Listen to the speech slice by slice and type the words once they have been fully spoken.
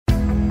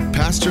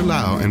Pastor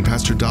Lau and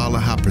Pastor Dala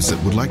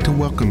Haprasit would like to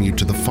welcome you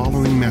to the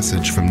following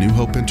message from New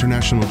Hope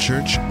International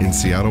Church in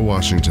Seattle,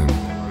 Washington.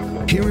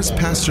 Here is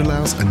Pastor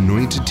Lau's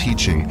anointed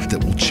teaching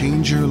that will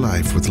change your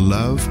life with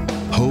love,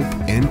 hope,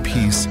 and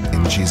peace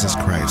in Jesus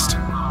Christ.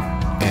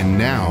 And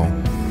now,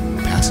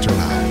 Pastor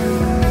Lau.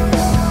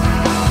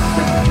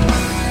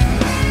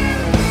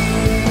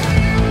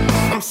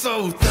 I'm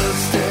so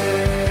thirsty.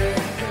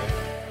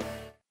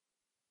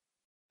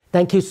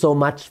 Thank you so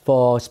much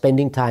for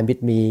spending time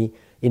with me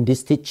in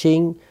this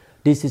teaching.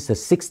 This is the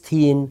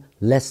 16th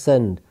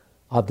lesson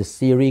of the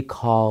series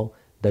called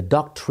The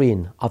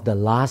Doctrine of the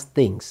Last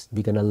Things.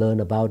 We're going to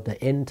learn about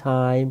the end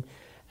time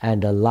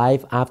and the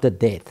life after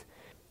death.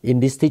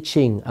 In this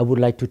teaching, I would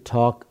like to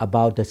talk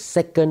about the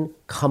second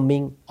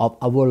coming of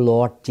our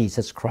Lord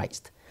Jesus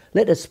Christ.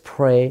 Let us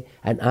pray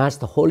and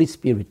ask the Holy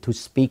Spirit to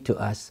speak to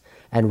us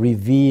and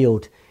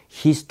reveal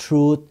His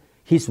truth,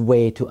 His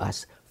way to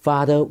us.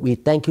 Father, we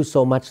thank you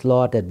so much,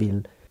 Lord, that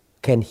we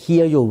can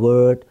hear your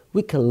word.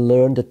 We can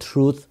learn the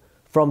truth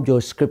from your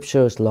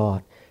scriptures,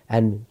 Lord.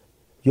 And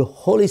your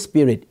Holy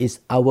Spirit is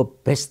our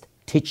best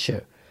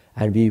teacher.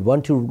 And we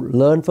want to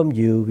learn from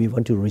you. We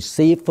want to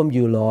receive from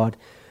you, Lord.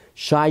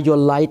 Shine your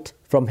light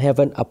from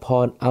heaven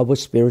upon our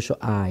spiritual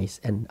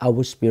eyes and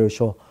our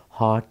spiritual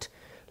heart,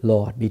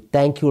 Lord. We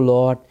thank you,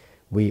 Lord.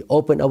 We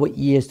open our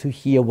ears to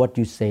hear what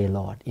you say,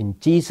 Lord. In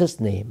Jesus'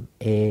 name,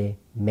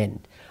 amen.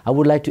 I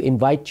would like to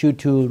invite you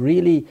to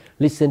really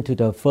listen to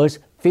the first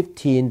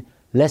 15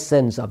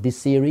 lessons of this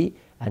series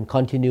and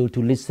continue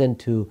to listen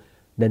to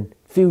the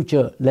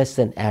future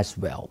lesson as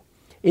well.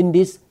 In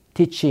this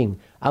teaching,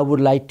 I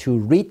would like to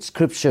read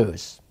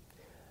scriptures.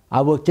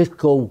 I will just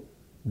go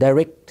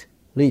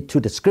directly to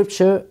the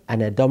scripture,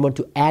 and I don't want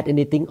to add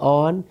anything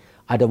on.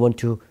 I don't want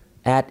to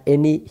add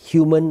any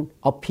human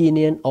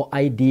opinion or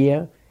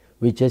idea.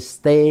 We just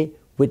stay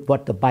with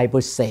what the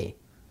Bible says.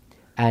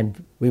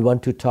 And we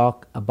want to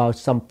talk about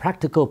some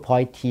practical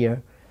point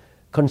here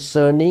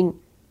concerning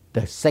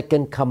the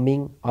second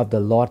coming of the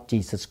Lord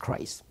Jesus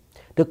Christ.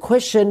 The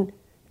question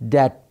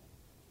that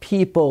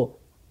people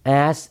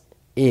ask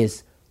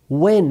is,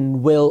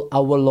 when will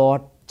our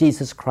Lord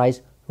Jesus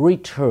Christ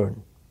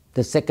return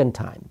the second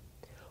time?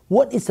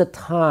 What is the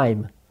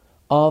time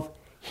of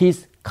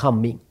His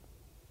coming?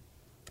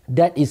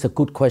 That is a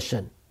good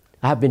question.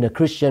 I have been a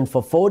Christian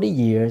for 40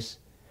 years,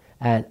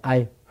 and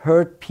I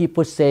heard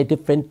people say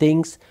different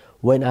things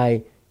when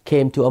I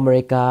came to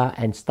America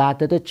and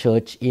started a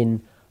church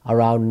in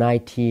around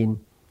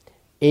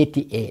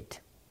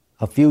 1988.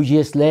 A few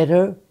years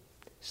later,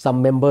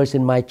 some members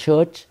in my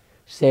church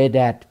say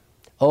that,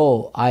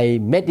 I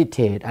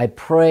meditate, I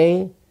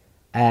pray,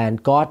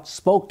 and God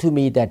spoke to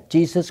me that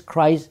Jesus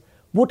Christ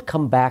would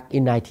come back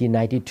in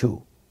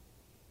 1992.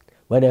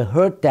 When I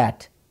heard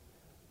that,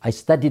 I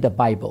studied the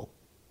Bible,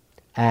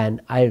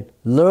 and I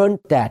learned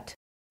that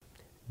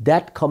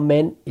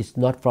comment is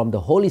not from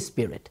the Holy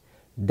Spirit.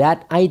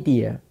 That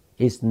idea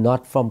is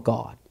not from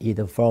God,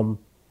 either from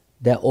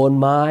their own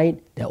mind,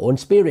 their own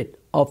spirit,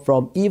 or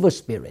from evil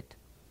spirit.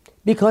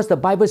 Because the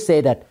Bible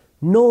says that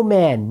no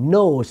man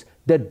knows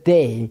the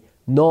day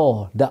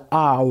nor the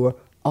hour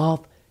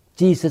of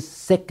Jesus'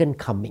 second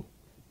coming.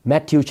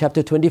 Matthew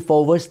chapter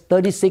 24 verse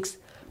 36,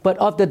 but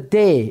of the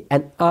day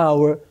and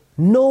hour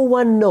no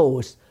one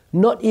knows,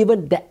 not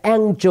even the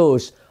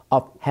angels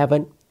of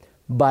heaven,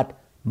 but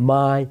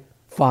my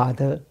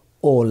Father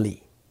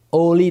only.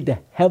 Only the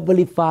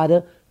Heavenly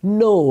Father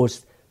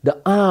knows the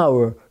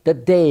hour, the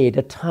day,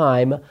 the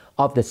time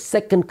of the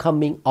second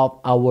coming of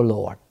our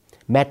Lord.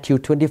 Matthew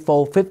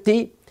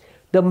 24:50,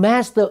 the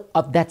master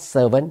of that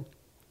servant,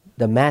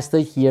 the master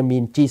here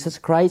means Jesus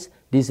Christ.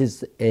 This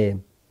is a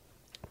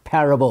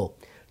parable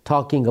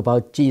talking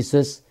about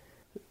Jesus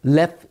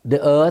left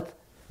the earth,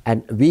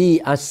 and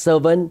we are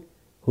servants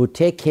who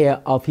take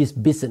care of His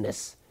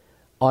business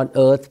on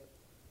earth,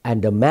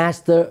 and the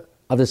master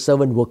of the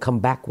servant will come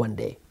back one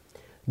day.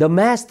 The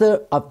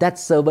master of that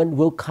servant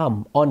will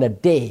come on a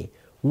day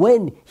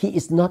when he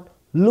is not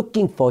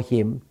looking for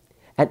him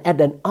and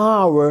at an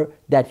hour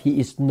that he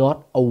is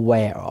not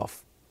aware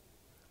of.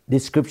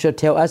 This scripture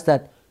tells us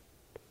that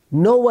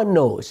no one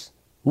knows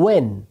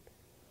when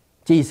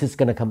Jesus is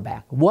going to come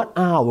back. What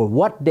hour,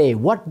 what day,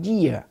 what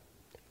year?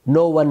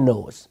 No one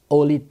knows.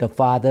 Only the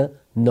Father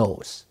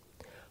knows.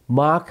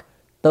 Mark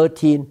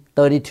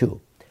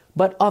 13:32.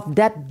 But of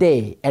that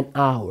day and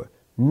hour,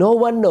 no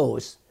one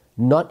knows,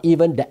 not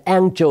even the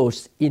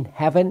angels in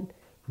heaven,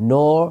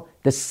 nor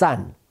the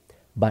Son,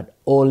 but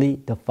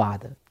only the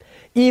Father.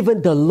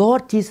 Even the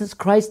Lord Jesus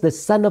Christ, the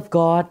Son of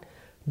God,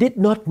 did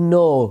not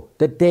know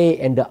the day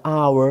and the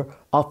hour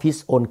of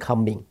His own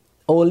coming.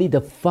 Only the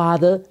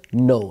Father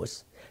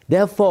knows.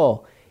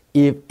 Therefore,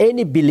 if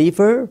any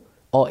believer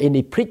or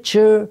any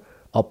preacher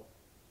or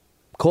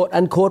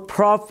quote-unquote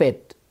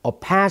prophet or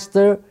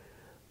pastor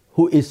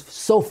who is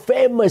so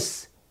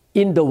famous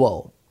in the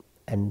world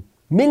and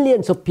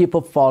millions of people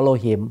follow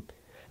him,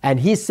 and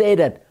he said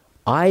that,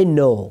 I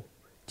know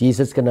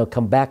Jesus is going to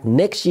come back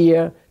next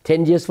year,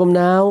 10 years from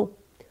now,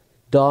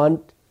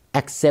 don't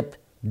accept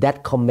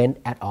that comment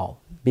at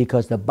all,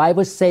 because the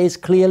Bible says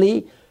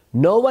clearly,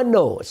 no one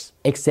knows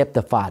except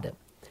the Father.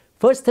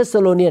 1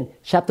 Thessalonians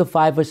chapter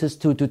 5 verses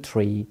 2 to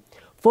 3.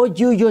 For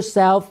you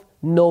yourself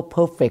know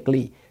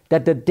perfectly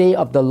that the day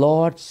of the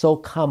Lord so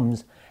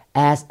comes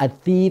as a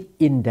thief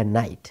in the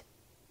night.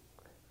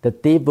 The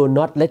thief will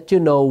not let you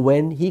know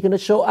when he's going to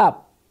show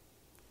up.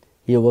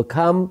 He will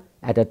come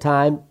at a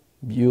time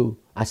you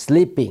are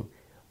sleeping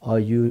or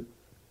you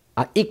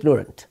are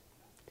ignorant.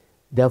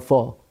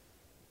 Therefore,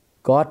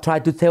 God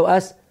tried to tell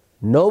us,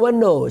 no one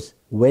knows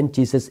when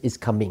Jesus is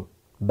coming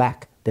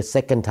back the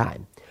second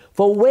time.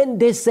 For when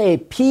they say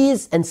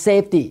peace and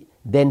safety,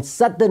 then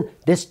sudden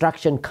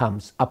destruction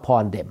comes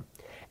upon them,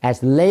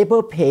 as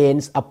labor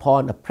pains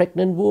upon a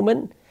pregnant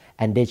woman,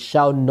 and they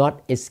shall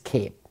not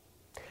escape.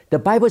 The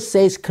Bible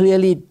says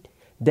clearly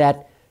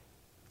that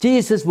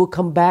Jesus will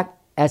come back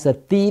as a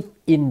thief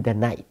in the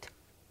night.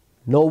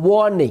 No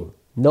warning,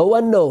 no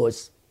one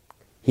knows.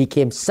 He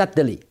came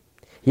suddenly.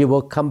 He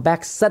will come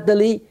back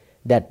suddenly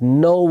that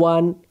no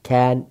one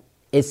can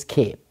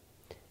escape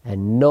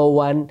and no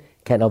one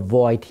can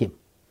avoid him.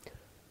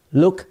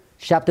 Luke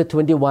chapter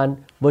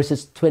 21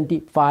 verses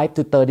 25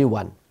 to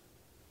 31.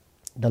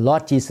 The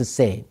Lord Jesus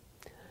said,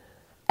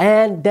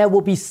 and there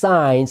will be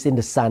signs in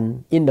the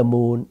sun, in the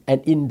moon,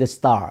 and in the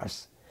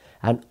stars,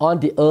 and on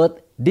the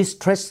earth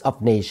distress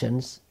of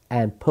nations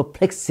and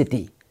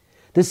perplexity,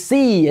 the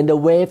sea and the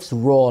waves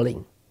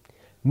rolling,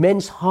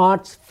 men's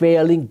hearts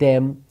failing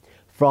them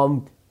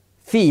from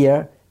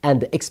fear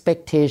and the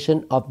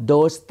expectation of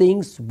those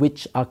things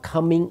which are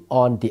coming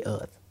on the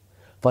earth.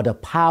 For the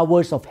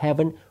powers of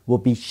heaven will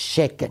be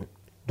shaken.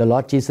 The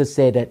Lord Jesus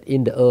said that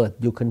in the earth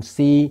you can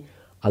see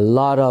a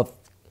lot of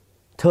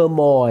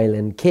turmoil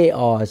and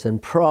chaos and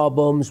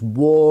problems,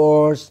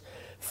 wars,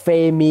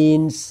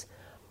 famines,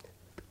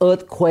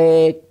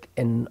 earthquake,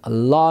 and a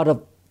lot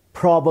of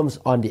problems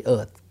on the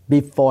earth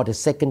before the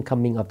second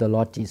coming of the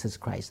Lord Jesus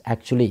Christ.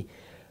 Actually,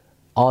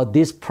 all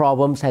these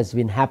problems has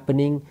been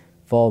happening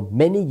for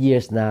many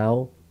years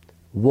now.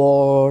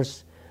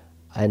 Wars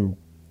and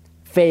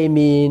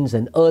famines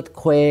and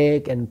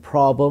earthquake and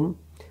problem.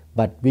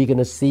 But we're going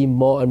to see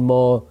more and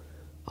more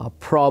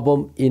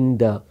problem in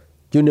the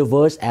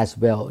universe as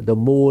well, the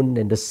moon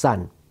and the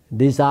sun.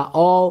 These are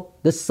all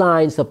the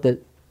signs of the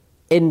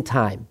end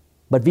time.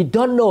 But we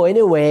don't know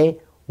anyway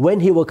when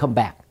he will come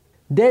back.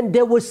 Then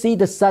they will see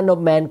the Son of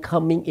Man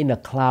coming in a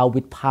cloud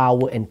with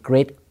power and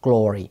great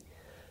glory.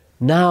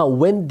 Now,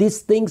 when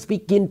these things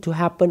begin to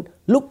happen,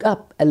 look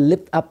up and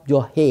lift up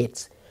your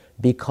heads,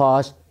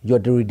 because your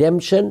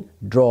redemption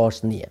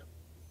draws near.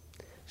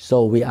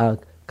 So we are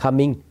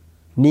coming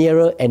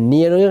nearer and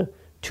nearer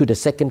to the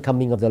second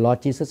coming of the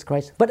Lord Jesus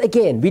Christ. But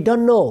again, we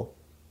don't know.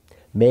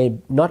 May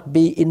not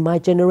be in my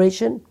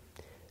generation,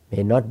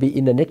 may not be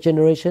in the next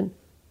generation.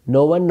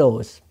 No one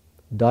knows.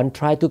 Don't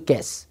try to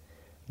guess.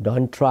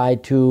 Don't try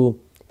to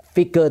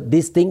figure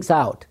these things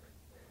out.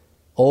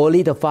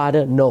 Only the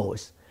Father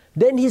knows.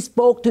 Then he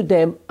spoke to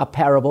them a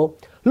parable.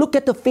 Look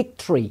at the fig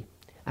tree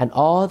and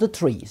all the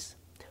trees.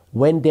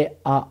 When they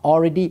are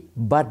already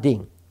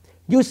budding,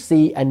 you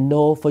see and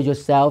know for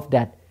yourself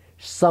that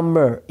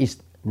summer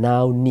is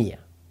now near.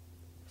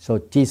 So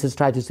Jesus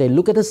tried to say,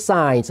 look at the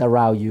signs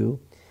around you.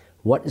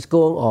 What is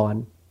going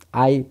on?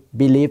 I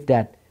believe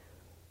that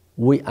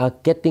we are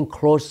getting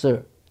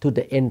closer to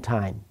the end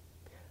time.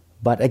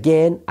 But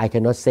again, I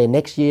cannot say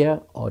next year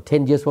or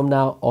 10 years from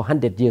now or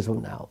 100 years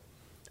from now.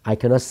 I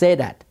cannot say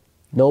that.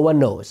 No one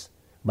knows.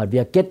 But we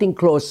are getting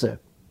closer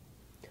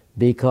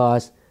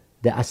because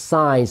there are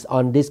signs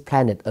on this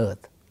planet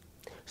Earth.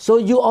 So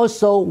you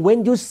also,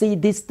 when you see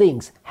these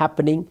things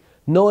happening,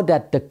 know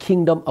that the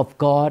kingdom of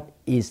God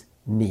is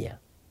near.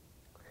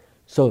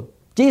 So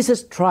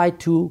Jesus tried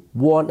to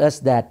warn us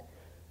that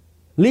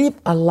live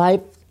a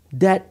life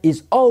that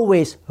is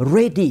always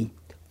ready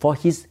for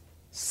his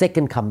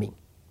second coming.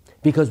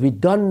 Because we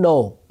don't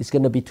know it's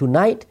going to be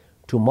tonight,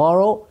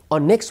 tomorrow, or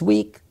next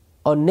week,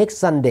 or next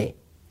Sunday.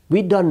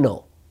 We don't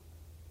know.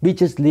 We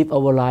just live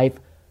our life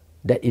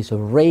that is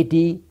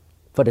ready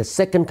for the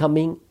second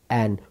coming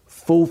and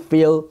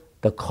fulfill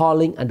the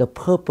calling and the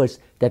purpose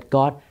that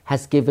God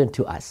has given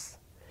to us.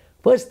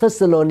 1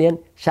 Thessalonians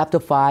chapter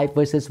 5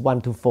 verses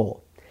 1 to 4.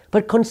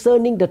 But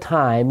concerning the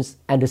times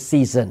and the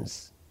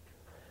seasons,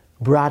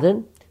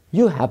 brethren,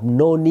 you have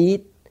no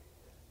need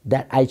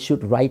that I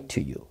should write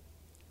to you.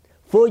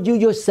 For you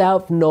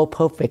yourself know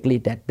perfectly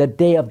that the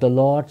day of the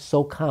Lord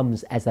so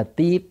comes as a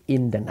thief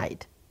in the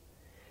night.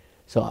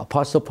 So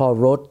Apostle Paul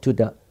wrote to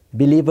the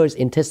believers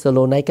in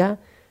Thessalonica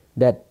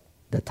that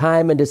the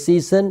time and the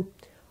season,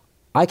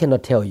 I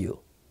cannot tell you.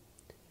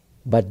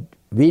 But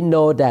we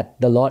know that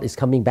the Lord is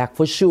coming back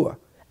for sure.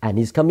 And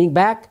he's coming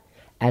back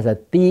as a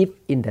thief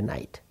in the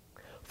night.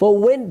 For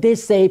when they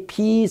say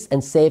peace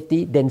and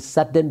safety, then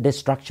sudden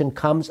destruction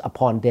comes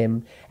upon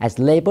them as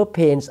labor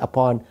pains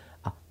upon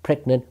a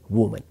pregnant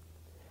woman.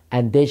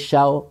 And they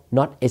shall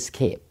not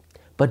escape.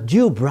 But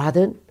you,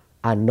 brethren,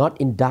 are not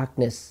in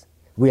darkness.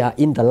 We are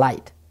in the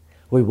light.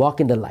 We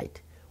walk in the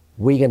light.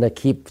 We're going to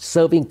keep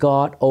serving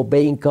God,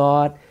 obeying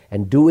God,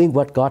 and doing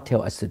what God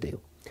tells us to do.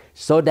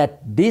 so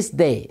that this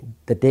day,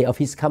 the day of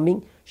his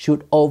coming,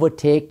 should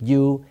overtake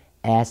you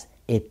as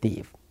a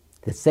thief.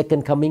 The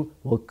second coming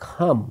will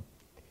come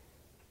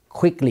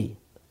quickly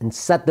and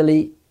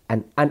suddenly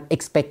and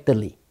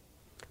unexpectedly.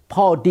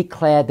 Paul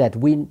declared that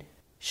we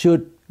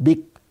should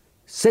be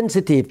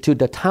sensitive to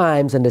the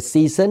times and the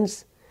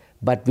seasons,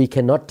 but we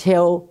cannot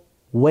tell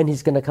when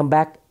he's going to come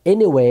back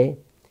anyway.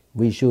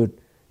 We should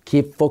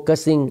keep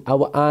focusing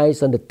our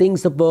eyes on the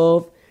things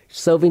above,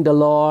 serving the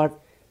Lord,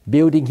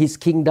 building his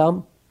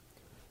kingdom.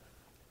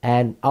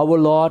 And our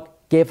Lord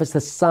gave us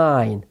a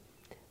sign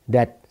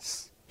that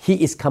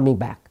he is coming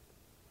back.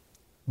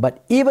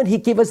 But even he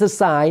gave us a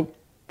sign,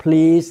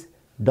 please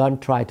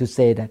don't try to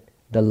say that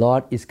the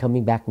Lord is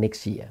coming back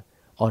next year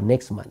or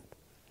next month.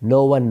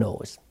 No one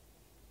knows.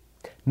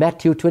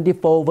 Matthew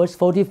 24 verse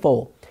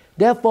 44.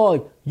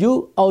 Therefore,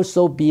 you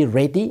also be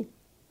ready.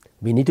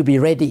 We need to be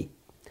ready.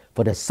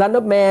 For the Son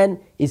of Man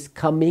is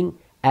coming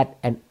at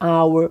an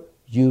hour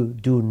you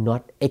do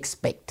not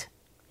expect.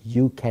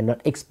 You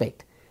cannot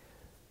expect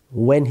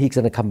when he's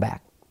going to come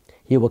back.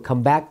 He will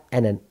come back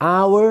at an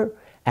hour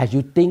as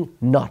you think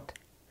not.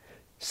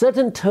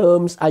 Certain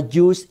terms are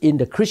used in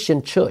the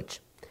Christian church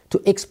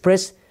to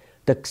express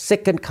the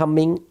second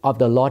coming of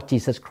the Lord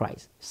Jesus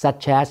Christ,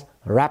 such as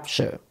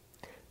rapture,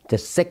 the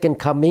second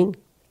coming,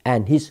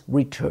 and his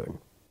return.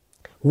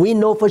 We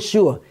know for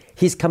sure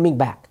he's coming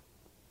back,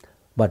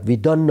 but we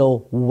don't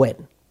know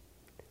when.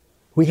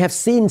 We have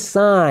seen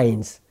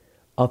signs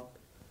of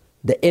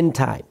the end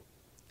time,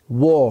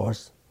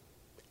 wars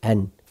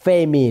and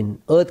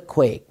famine,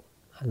 earthquake,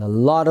 and a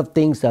lot of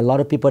things. A lot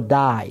of people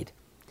died.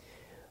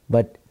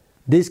 But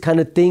these kind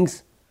of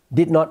things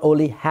did not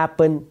only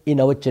happen in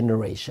our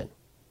generation.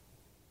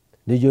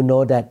 Do you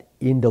know that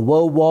in the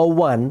World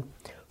War I,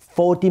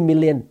 40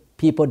 million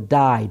people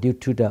died due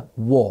to the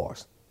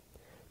wars?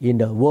 In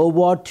the World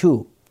War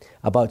II,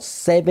 about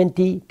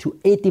 70 to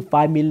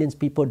 85 million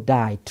people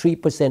died.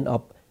 3%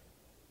 of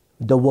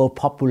the world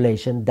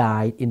population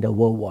died in the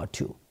World War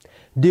II.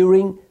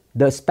 During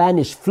the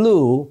Spanish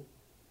flu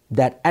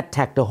that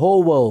attacked the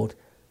whole world,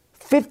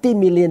 50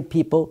 million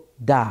people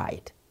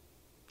died.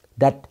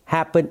 That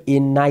happened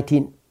in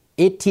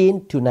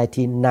 1918 to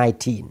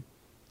 1919.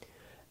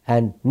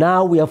 And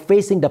now we are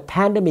facing the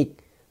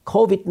pandemic,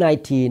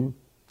 COVID-19.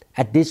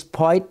 At this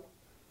point,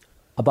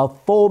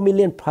 about 4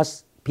 million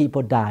plus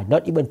people died,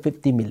 not even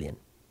 50 million.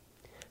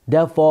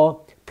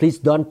 Therefore, please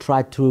don't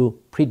try to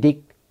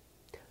predict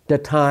the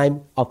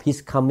time of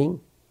his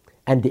coming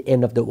and the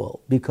end of the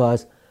world,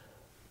 because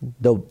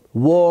the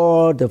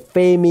war, the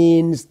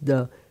famines,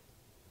 the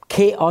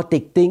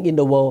chaotic thing in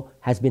the world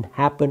has been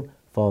happening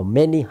for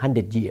many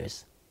hundred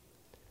years.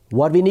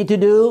 What we need to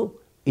do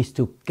is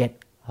to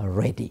get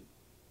ready,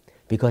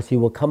 because he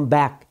will come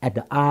back at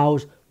the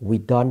hours we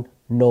don't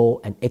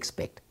know and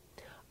expect.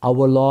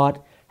 Our Lord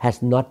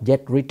has not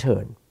yet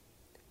returned,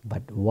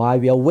 but while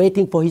we are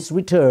waiting for his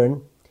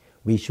return,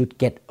 we should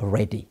get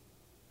ready.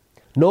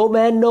 No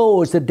man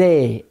knows the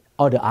day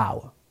or the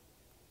hour.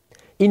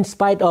 In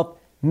spite of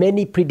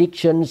many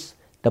predictions,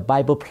 the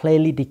Bible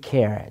plainly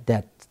declares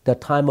that the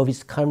time of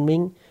his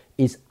coming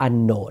is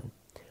unknown.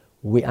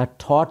 We are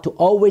taught to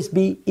always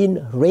be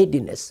in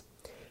readiness,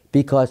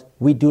 because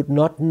we do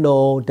not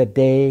know the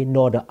day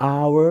nor the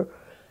hour,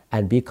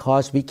 and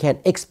because we can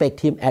expect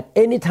him at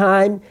any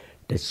time.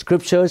 The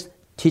scriptures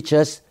teach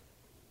us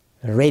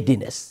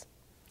readiness.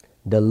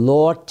 The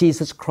Lord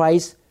Jesus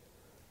Christ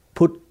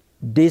put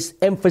this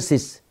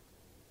emphasis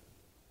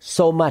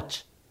so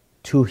much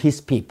to his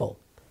people.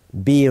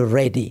 Be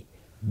ready.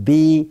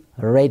 Be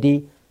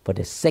ready for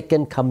the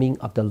second coming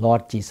of the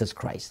Lord Jesus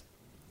Christ.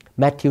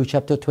 Matthew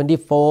chapter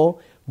 24,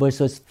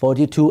 verses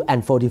 42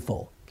 and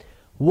 44.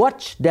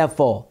 Watch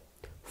therefore,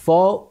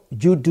 for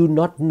you do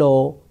not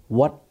know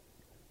what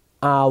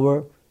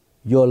hour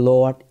your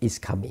Lord is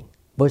coming.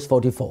 Verse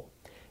 44.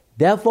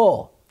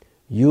 Therefore,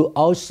 you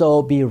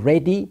also be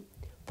ready,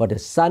 for the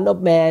Son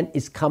of Man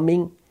is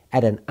coming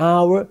at an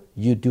hour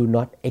you do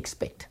not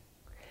expect.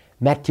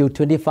 Matthew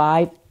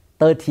 25,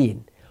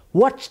 13.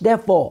 Watch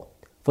therefore,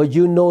 for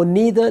you know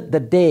neither the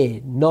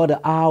day nor the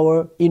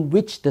hour in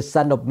which the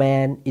Son of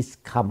Man is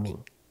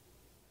coming.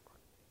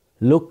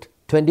 Luke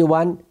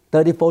 21,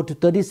 34 to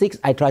 36.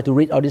 I try to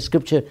read all the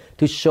scripture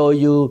to show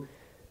you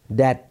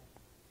that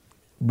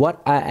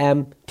what I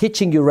am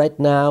teaching you right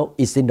now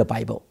is in the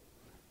Bible.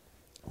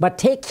 But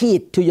take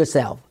heed to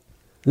yourself,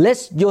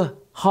 lest your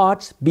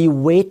hearts be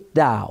weighed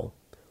down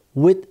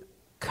with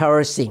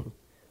carousing,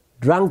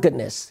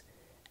 drunkenness,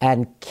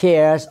 and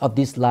cares of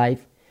this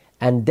life,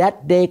 and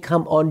that day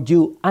come on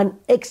you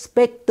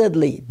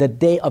unexpectedly, the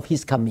day of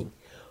his coming.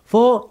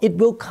 For it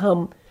will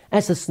come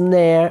as a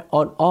snare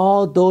on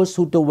all those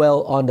who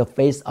dwell on the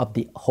face of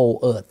the whole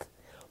earth.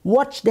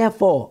 Watch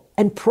therefore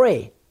and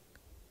pray.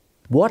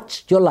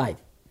 Watch your life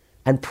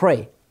and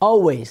pray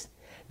always,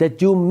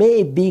 that you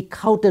may be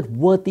counted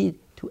worthy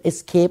to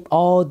escape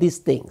all these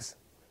things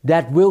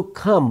that will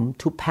come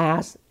to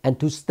pass and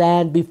to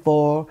stand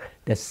before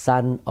the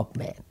Son of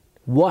Man.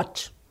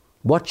 Watch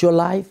your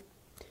life.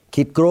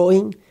 Keep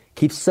growing,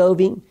 keep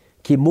serving,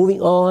 keep moving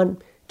on,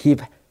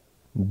 keep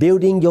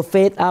building your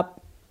faith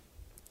up,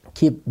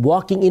 keep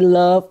walking in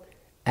love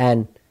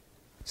and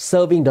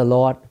serving the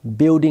Lord,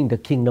 building the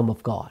kingdom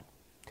of God.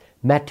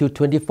 Matthew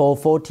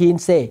 24:14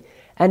 say,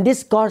 "And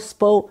this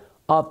gospel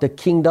of the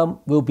kingdom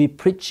will be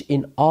preached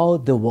in all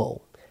the world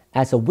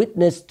as a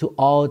witness to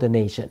all the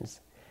nations,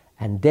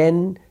 and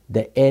then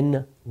the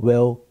end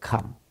will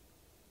come."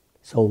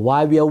 So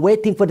while we are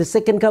waiting for the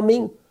second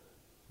coming,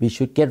 we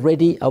should get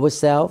ready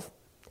ourselves,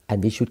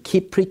 and we should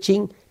keep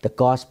preaching the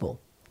gospel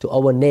to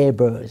our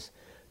neighbors,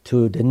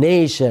 to the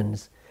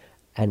nations.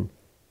 And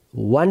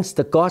once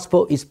the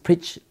gospel is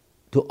preached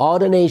to all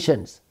the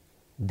nations,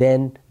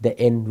 then the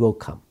end will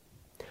come.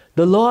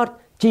 The Lord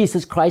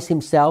Jesus Christ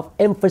himself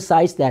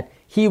emphasized that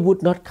he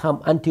would not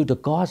come until the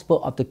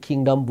gospel of the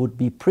kingdom would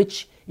be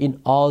preached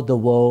in all the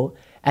world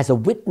as a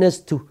witness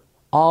to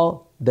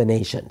all the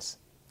nations.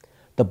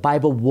 The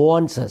Bible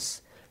warns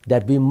us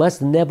that we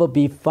must never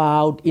be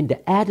found in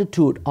the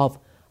attitude of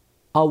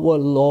our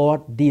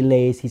Lord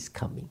delays his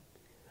coming.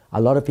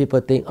 A lot of people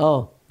think,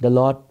 oh, the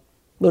Lord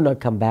will not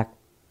come back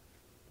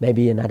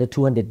maybe another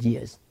 200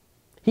 years.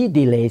 He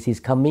delays his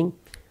coming,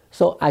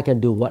 so I can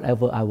do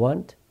whatever I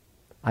want.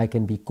 I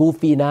can be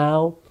goofy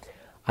now.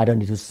 I don't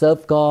need to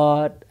serve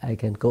God. I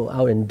can go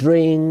out and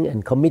drink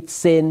and commit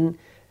sin.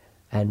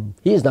 And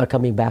he is not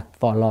coming back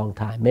for a long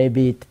time,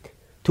 maybe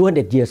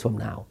 200 years from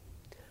now.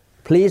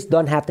 Please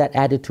don't have that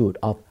attitude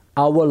of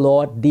our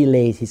Lord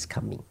delays his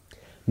coming.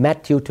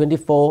 Matthew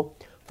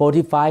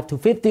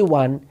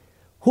 24:45-51,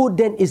 "Who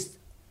then is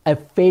a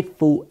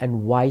faithful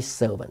and wise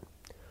servant,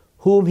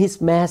 whom his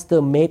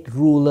master made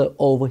ruler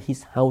over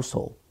his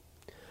household,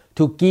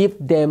 to give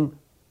them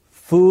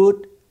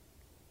food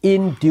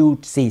in due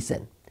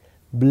season?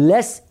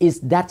 Blessed is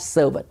that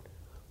servant,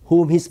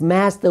 whom his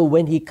master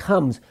when he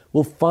comes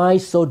will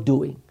find so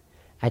doing.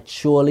 And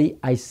surely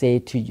I say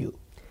to you,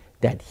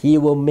 that he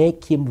will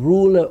make him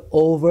ruler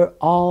over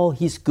all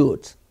his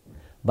goods.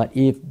 But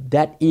if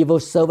that evil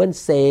servant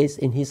says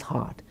in his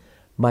heart,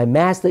 my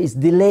master is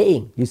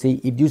delaying," you see,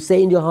 if you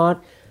say in your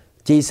heart,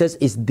 Jesus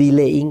is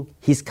delaying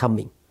his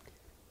coming,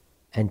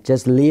 and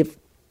just live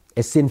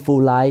a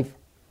sinful life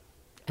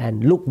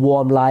and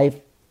lukewarm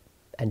life,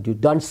 and you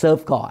don't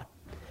serve God,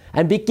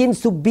 and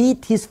begins to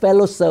beat his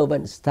fellow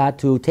servants, start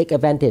to take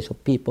advantage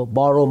of people,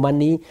 borrow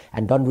money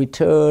and don't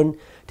return,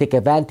 take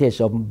advantage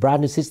of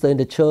brother and sister in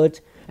the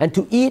church, and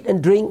to eat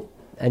and drink,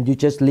 and you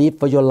just live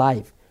for your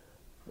life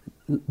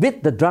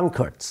with the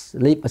drunkards,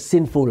 live a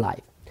sinful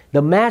life.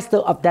 The master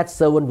of that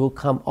servant will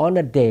come on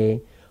a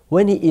day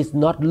when he is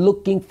not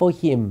looking for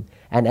him,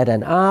 and at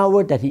an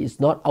hour that he is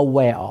not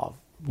aware of.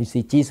 You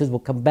see, Jesus will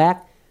come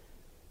back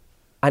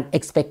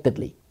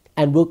unexpectedly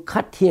and will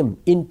cut him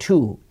in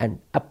two and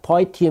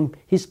appoint him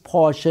his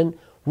portion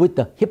with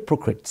the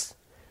hypocrites.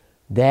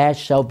 There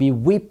shall be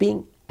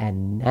weeping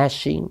and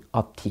gnashing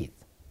of teeth.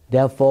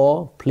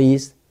 Therefore,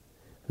 please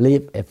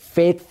live a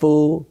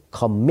faithful,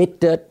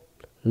 committed,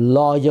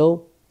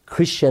 loyal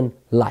Christian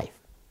life.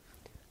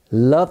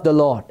 Love the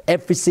Lord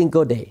every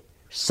single day.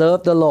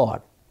 Serve the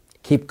Lord.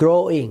 Keep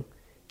growing.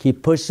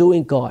 Keep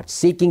pursuing God.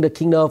 Seeking the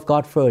kingdom of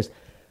God first.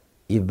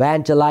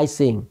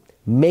 Evangelizing.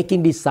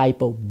 Making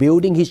disciples.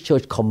 Building His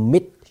church.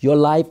 Commit your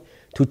life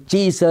to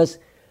Jesus.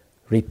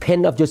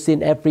 Repent of your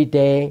sin every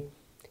day.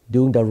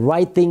 Doing the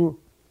right thing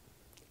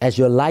as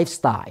your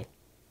lifestyle.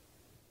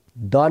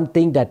 Don't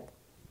think that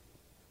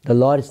the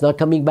Lord is not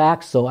coming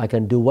back, so I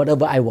can do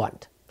whatever I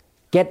want.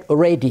 Get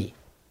ready.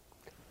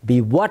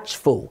 Be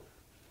watchful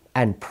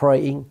and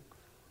praying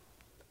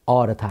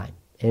all the time.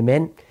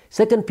 Amen.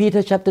 2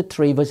 Peter chapter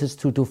 3 verses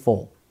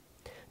 2-4.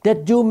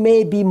 That you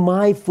may be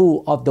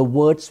mindful of the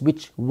words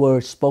which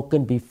were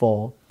spoken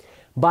before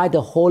by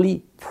the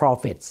holy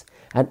prophets,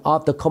 and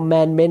of the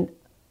commandment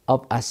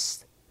of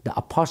us, the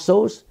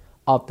apostles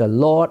of the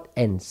Lord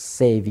and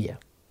Savior.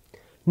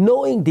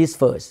 Knowing this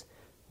first,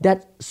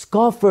 that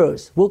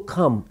scoffers will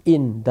come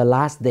in the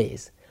last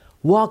days,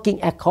 walking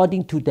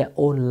according to their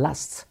own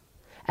lusts,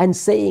 and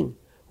saying,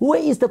 where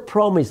is the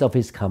promise of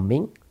His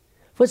coming?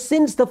 For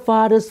since the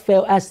fathers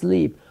fell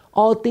asleep,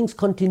 all things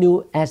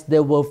continue as they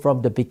were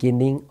from the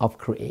beginning of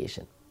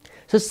creation.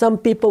 So some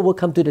people will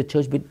come to the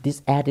church with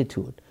this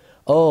attitude.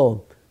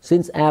 Oh,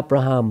 since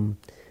Abraham,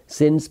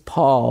 since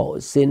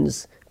Paul,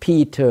 since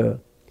Peter,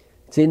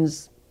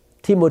 since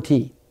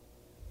Timothy,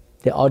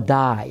 they all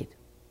died.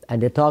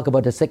 And they talk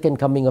about the second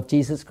coming of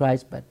Jesus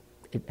Christ, but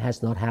it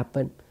has not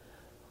happened.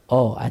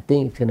 Oh, I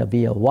think it's going to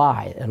be a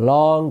while, a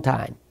long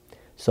time.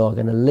 So I'm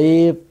going to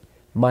live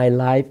my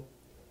life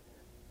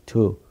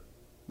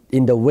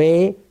in the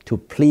way to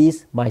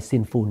please my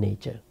sinful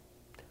nature.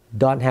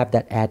 Don't have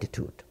that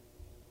attitude.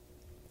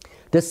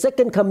 The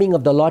second coming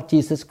of the Lord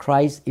Jesus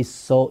Christ is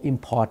so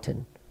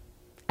important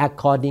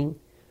according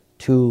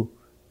to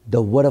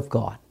the Word of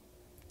God.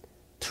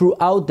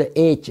 Throughout the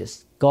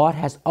ages, God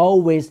has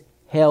always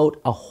held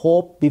a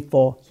hope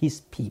before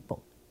His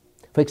people.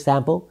 For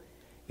example,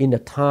 in the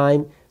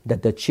time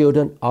that the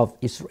children of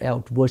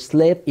Israel were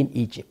slaves in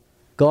Egypt,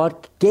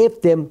 God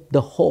gave them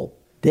the hope.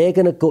 They're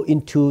going to go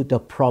into the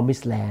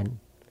promised land,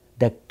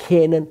 the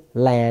Canaan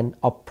land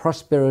of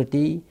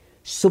prosperity,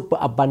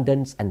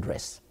 superabundance, and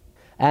rest.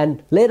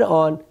 And later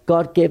on,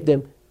 God gave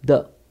them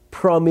the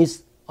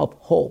promise of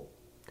hope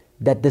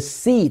that the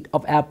seed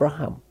of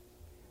Abraham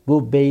will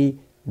be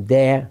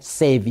their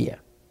Savior,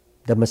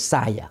 the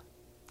Messiah.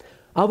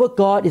 Our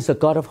God is a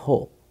God of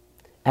hope,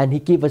 and He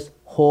gives us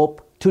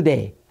hope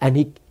today. And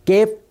He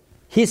gave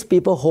His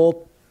people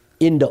hope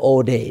in the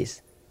old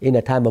days, in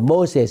the time of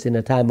Moses, in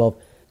the time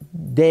of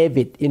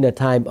David, in the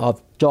time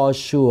of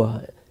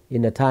Joshua,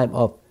 in the time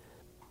of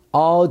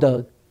all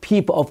the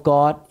people of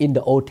God in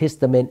the Old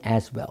Testament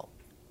as well.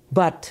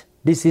 But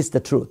this is the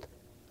truth.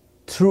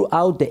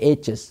 Throughout the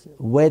ages,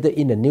 whether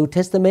in the New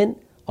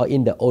Testament or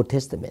in the Old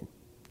Testament,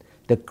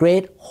 the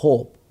great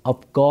hope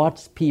of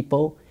God's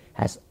people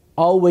has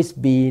always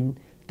been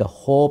the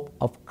hope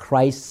of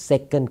Christ's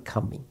second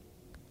coming.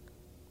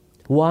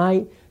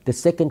 Why the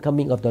second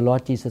coming of the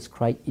Lord Jesus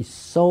Christ is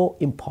so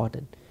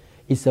important?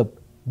 It's a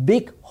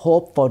big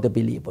hope for the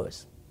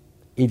believers.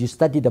 If you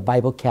study the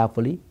Bible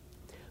carefully,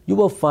 you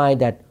will find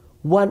that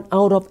 1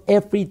 out of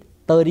every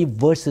 30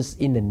 verses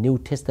in the New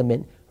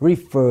Testament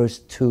refers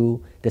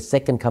to the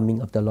second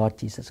coming of the Lord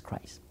Jesus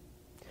Christ.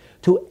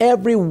 To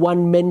every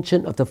one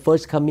mention of the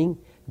first coming,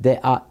 there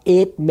are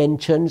 8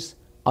 mentions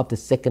of the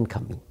second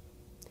coming.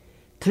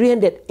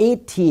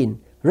 318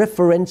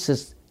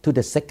 references to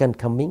the second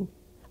coming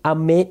are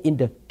made in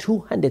the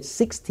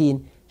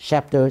 216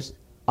 chapters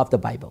of the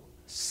Bible.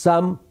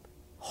 Some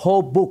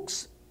whole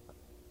books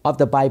of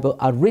the Bible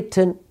are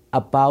written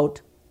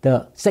about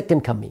the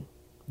second coming.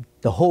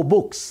 The whole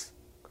books,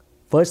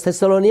 1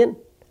 Thessalonians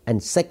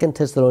and 2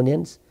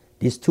 Thessalonians,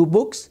 these 2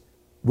 books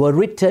were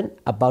written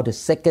about the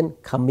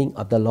second coming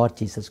of the Lord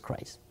Jesus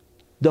Christ.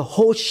 The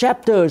whole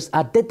chapters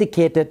are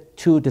dedicated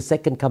to the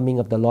second coming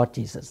of the Lord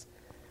Jesus.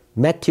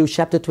 Matthew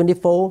chapter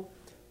 24,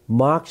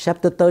 Mark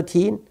chapter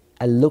 13,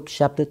 and Luke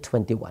chapter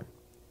 21.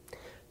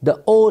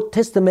 The Old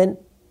Testament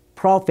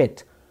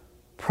prophet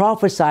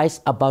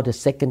prophesies about the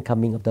second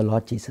coming of the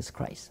Lord Jesus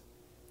Christ.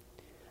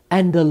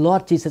 And the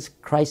Lord Jesus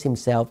Christ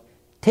Himself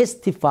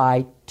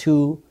testified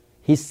to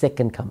His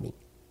second coming.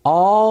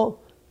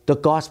 All the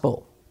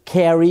gospel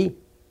carry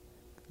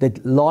the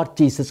Lord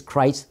Jesus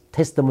Christ's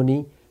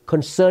testimony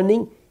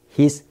concerning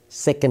His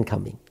second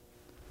coming.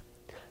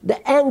 The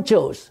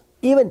angels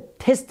even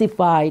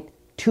testified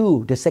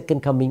to the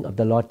second coming of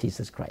the Lord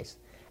Jesus Christ.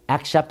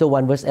 Acts chapter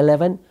 1 verse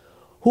 11,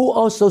 who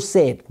also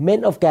said,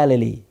 Men of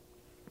Galilee,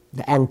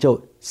 the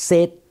angel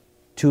said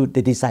to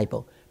the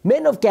disciple,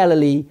 Men of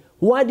Galilee,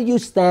 why do you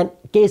stand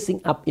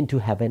gazing up into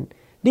heaven?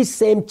 This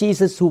same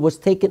Jesus who was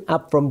taken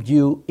up from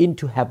you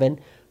into heaven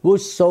will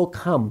so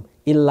come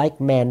in like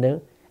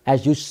manner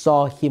as you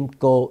saw Him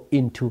go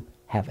into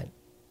heaven.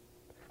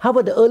 How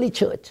about the early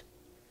church?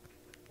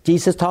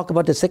 Jesus talked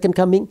about the second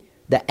coming.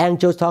 The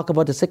angels talk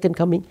about the second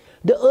coming.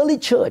 The early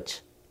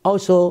church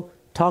also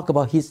talk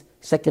about His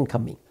second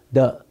coming.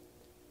 The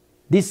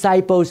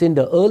disciples in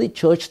the early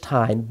church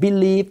time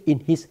believed in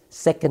His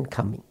second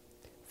coming.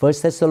 1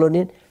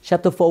 Thessalonians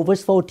chapter 4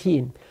 verse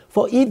 14.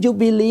 For if you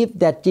believe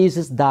that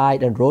Jesus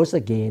died and rose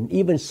again,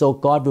 even so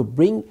God will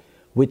bring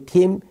with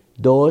Him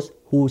those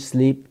who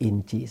sleep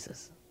in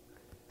Jesus.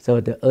 So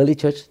the early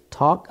church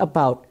talked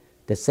about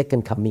the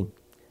second coming.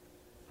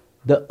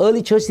 The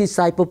early church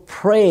disciples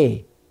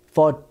pray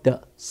for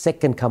the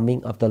second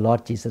coming of the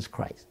Lord Jesus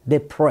Christ. They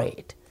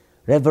prayed.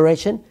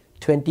 Revelation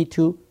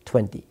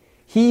 22:20.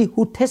 He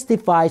who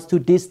testifies to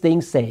these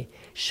things say,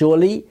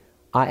 Surely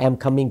I am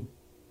coming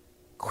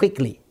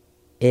quickly.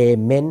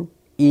 Amen.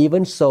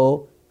 Even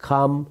so,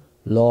 come,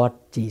 Lord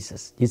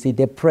Jesus. You see,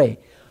 they pray.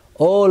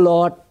 Oh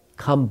Lord,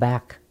 come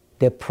back.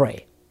 They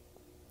pray.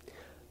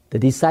 The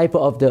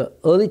disciples of the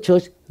early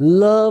church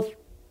loved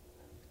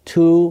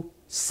to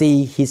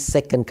see His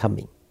second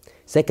coming.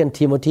 2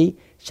 Timothy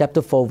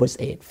chapter 4 verse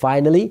 8.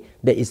 Finally,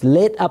 there is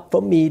laid up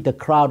for me the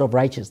crown of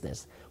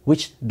righteousness,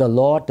 which the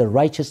Lord, the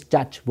righteous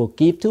judge, will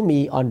give to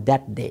me on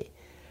that day.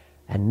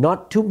 And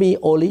not to me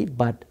only,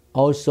 but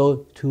also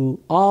to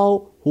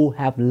all who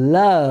have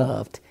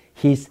loved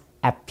His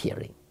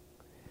appearing.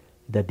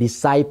 The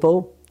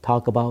disciple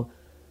talk about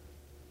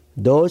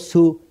those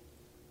who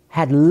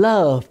had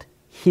loved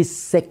His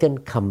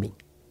second coming.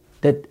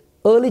 The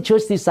early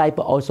church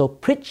disciple also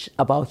preached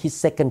about His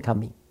second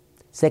coming.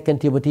 2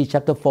 Timothy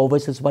chapter 4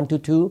 verses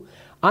 1-2.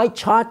 I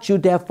charge you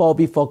therefore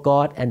before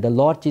God and the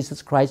Lord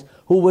Jesus Christ,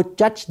 who will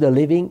judge the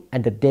living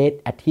and the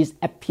dead at His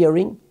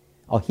appearing,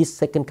 or His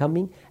second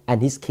coming,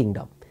 and His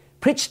kingdom.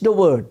 Preach the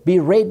word, be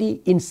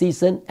ready in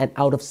season and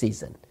out of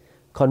season.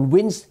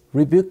 Convince,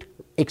 rebuke,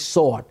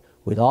 exhort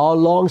with all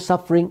long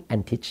suffering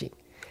and teaching.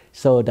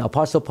 So the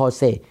Apostle Paul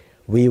say,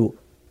 we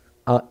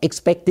are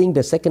expecting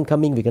the second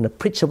coming. We're going to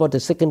preach about the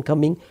second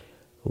coming.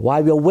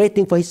 While we are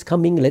waiting for His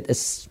coming, let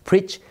us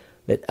preach,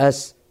 let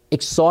us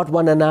exhort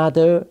one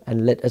another,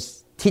 and let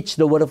us teach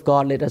the word of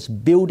God. Let us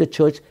build the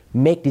church,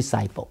 make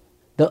disciples.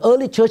 The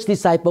early church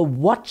disciple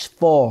watched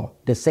for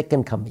the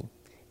second coming.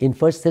 In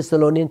 1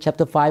 Thessalonians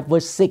chapter 5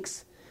 verse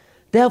 6,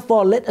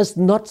 therefore let us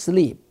not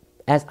sleep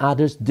as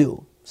others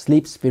do,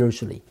 sleep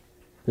spiritually.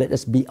 Let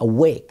us be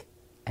awake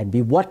and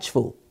be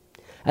watchful.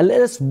 And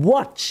let us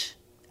watch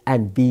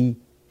and be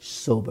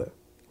sober.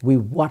 We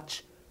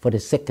watch for the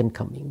second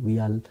coming. We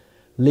are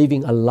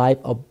living a life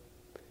of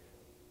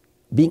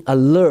being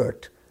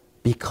alert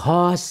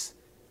because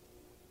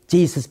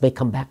Jesus may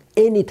come back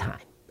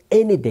anytime,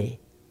 any day.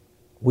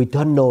 We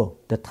don't know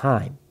the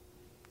time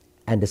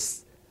and the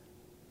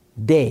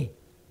day,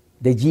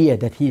 the year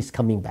that He is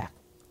coming back.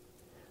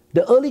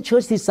 The early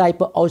church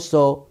disciple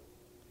also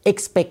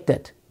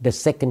expected the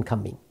second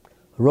coming.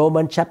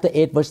 Romans chapter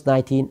 8 verse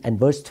 19 and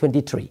verse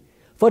 23.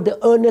 For the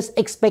earnest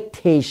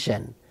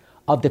expectation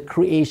of the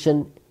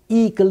creation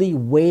eagerly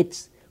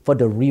waits for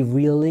the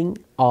revealing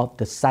of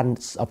the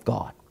sons of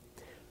God.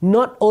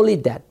 Not only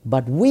that,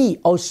 but we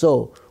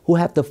also who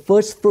have the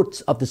first fruits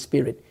of the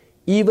Spirit,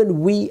 even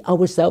we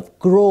ourselves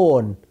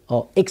groan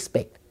or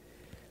expect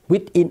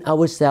within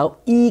ourselves,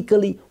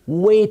 eagerly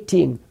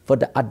waiting for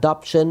the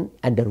adoption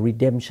and the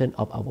redemption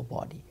of our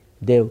body.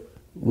 They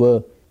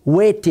were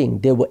waiting,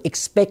 they were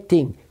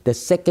expecting the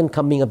second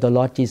coming of the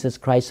Lord Jesus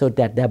Christ so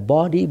that their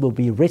body will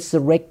be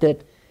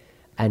resurrected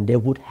and they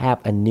would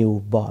have a new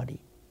body.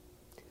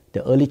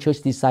 The early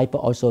church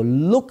disciple also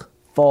look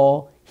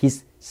for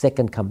His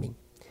second coming.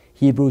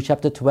 Hebrews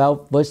chapter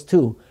 12 verse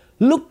 2,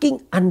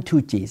 looking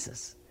unto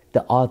Jesus,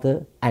 the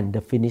author and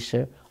the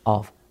finisher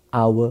of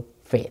our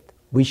faith.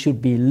 We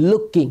should be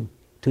looking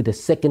to the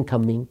second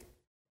coming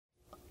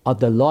of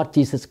the Lord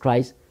Jesus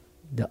Christ,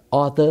 the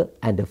author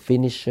and the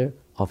finisher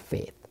of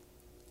faith.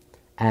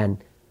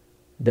 And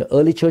the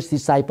early church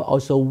disciple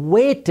also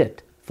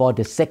waited for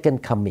the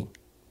second coming.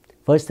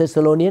 1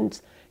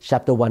 Thessalonians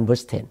chapter 1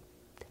 verse 10.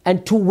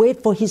 And to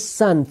wait for His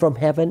Son from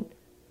heaven,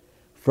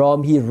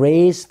 from He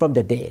raised from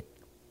the dead,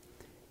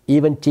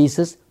 even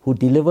Jesus who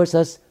delivers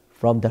us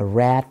from the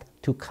wrath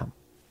to come.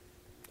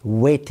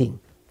 Waiting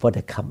for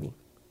the coming.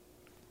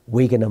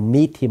 We're going to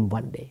meet Him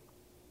one day.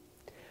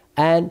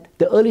 And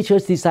the early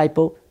church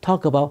disciple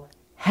talk about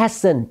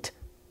hastened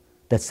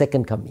the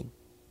second coming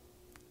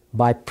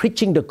by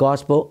preaching the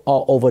gospel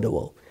all over the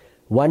world.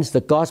 Once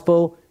the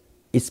gospel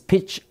is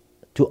preached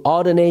to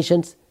all the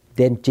nations,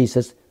 then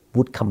Jesus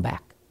would come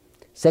back.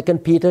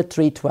 2 Peter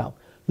 3:12,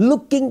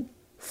 looking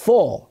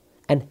for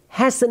and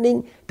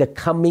hastening the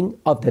coming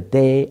of the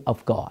day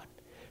of God,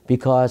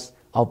 because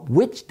of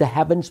which the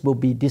heavens will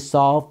be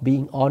dissolved,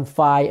 being on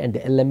fire, and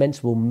the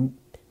elements will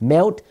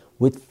melt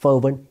with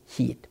fervent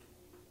heat.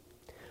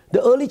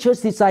 The early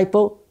church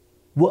disciples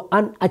were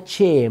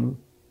unashamed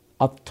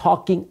of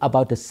talking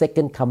about the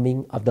second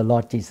coming of the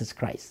Lord Jesus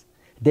Christ.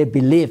 They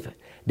believe,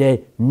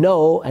 they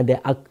know, and they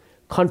are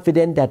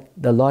confident that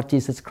the Lord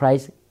Jesus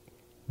Christ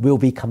will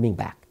be coming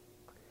back.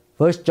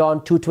 1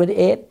 John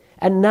 2:28,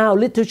 and now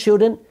little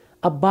children,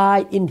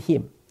 abide in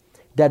Him,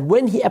 that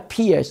when He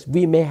appears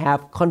we may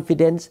have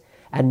confidence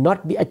and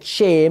not be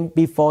ashamed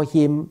before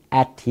Him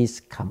at His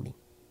coming.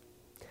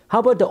 How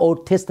about the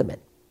Old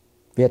Testament?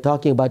 We are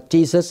talking about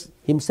Jesus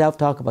Himself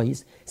talk about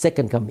His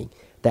second coming.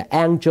 The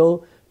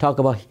angel talk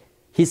about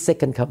His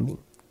second coming.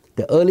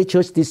 The early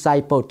church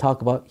disciple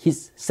talk about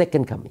His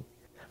second coming.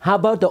 How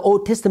about the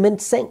Old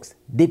Testament saints?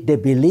 Did they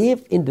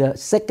believe in the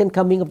second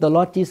coming of the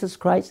Lord Jesus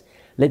Christ?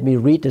 Let me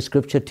read the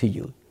scripture to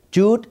you.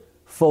 Jude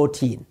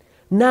 14.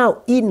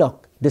 Now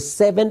Enoch, the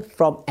seventh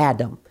from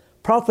Adam,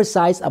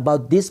 prophesied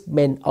about these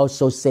men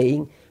also,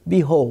 saying,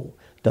 behold,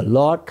 the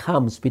Lord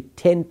comes with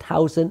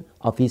 10,000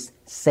 of His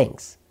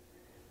saints.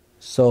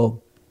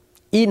 So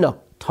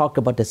Enoch talked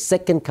about the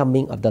second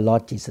coming of the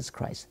Lord Jesus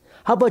Christ.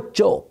 How about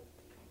Job?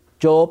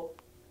 Job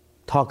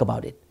talked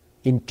about it.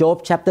 In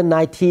Job chapter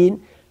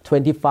 19,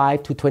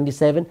 25 to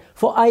 27,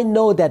 for I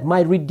know that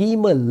my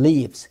Redeemer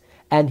lives,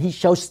 and He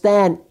shall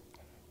stand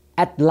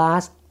at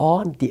last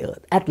on the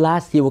earth. At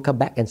last He will come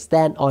back and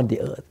stand on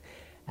the earth.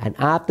 And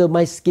after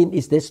my skin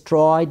is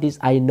destroyed, this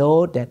I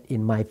know, that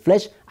in my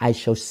flesh I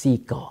shall see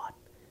God.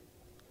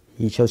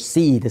 He shall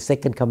see the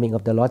second coming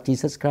of the Lord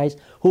Jesus Christ,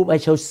 whom I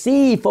shall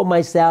see for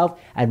myself,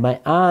 and my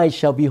eyes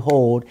shall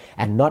behold,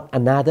 and not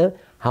another,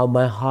 how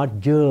my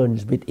heart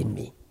yearns within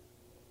me.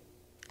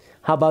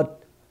 How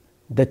about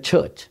the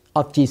church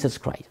of Jesus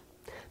Christ?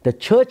 The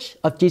church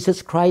of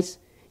Jesus Christ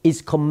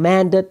is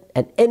commanded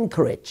and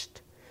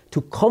encouraged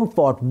to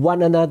comfort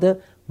one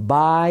another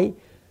by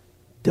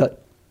the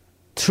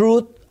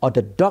truth or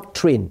the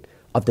doctrine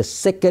of the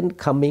second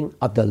coming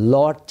of the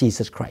Lord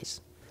Jesus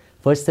Christ.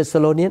 1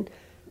 Thessalonians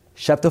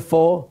chapter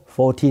 4,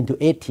 14 to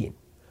 18.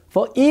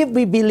 For if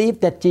we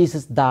believe that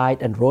Jesus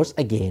died and rose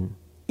again,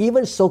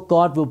 even so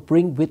God will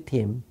bring with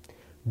Him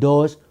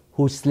those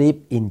who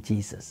sleep in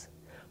Jesus.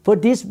 For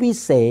this we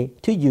say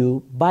to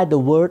you by the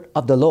word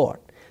of the Lord,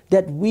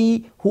 that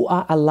we who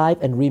are alive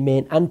and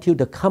remain until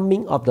the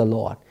coming of the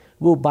Lord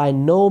will by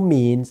no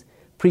means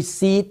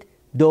precede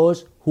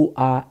those who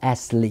are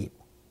asleep.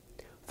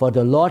 For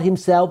the Lord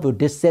Himself will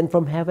descend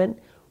from heaven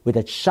with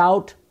a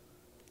shout,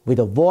 with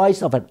the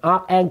voice of an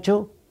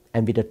archangel,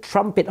 and with the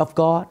trumpet of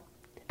God,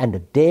 and the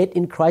dead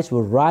in Christ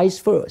will rise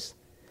first.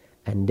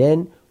 And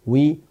then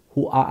we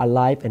who are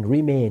alive and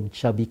remain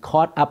shall be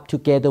caught up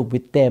together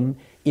with them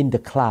in the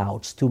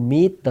clouds to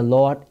meet the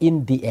Lord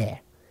in the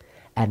air.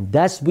 and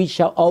thus we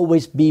shall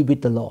always be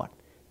with the Lord.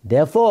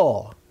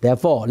 Therefore,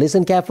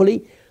 listen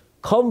carefully,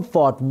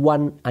 comfort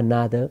one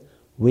another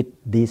with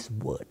these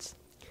words.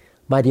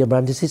 My dear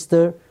brother and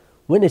sister,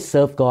 when I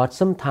serve God,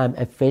 sometimes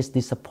I face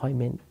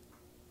disappointment.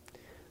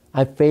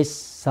 I face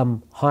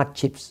some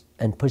hardships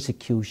and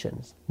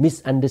persecutions,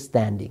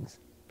 misunderstandings.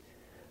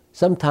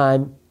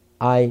 Sometimes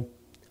I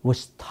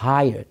was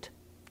tired.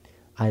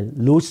 I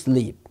lose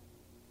sleep.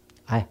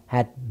 I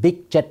had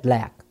big jet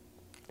lag.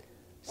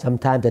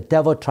 Sometimes the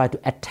devil tried to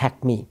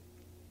attack me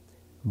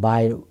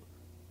by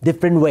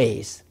different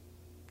ways.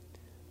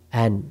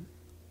 And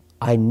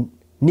I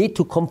need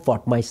to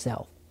comfort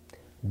myself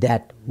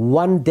that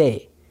one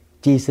day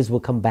Jesus will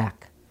come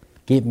back,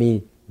 give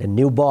me the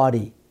new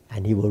body,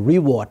 and He will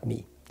reward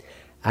me.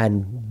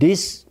 And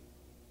this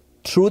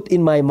truth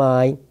in my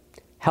mind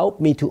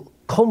helped me to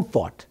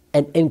comfort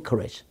and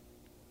encourage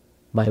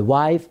my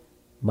wife,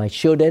 my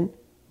children,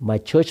 my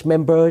church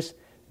members,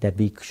 that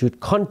we should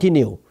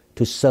continue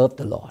to serve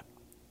the Lord.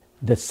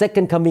 The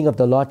second coming of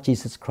the Lord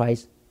Jesus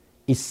Christ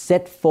is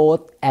set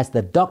forth as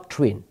the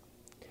doctrine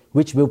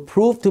which will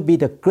prove to be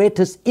the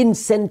greatest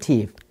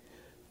incentive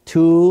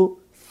to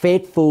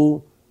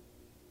faithful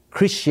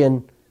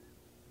Christians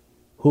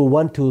who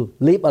want to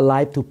live a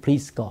life to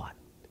please God.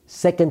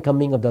 Second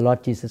coming of the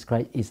Lord Jesus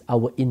Christ is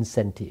our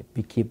incentive.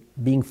 We keep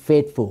being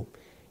faithful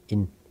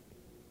in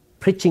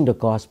preaching the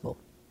gospel,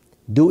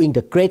 doing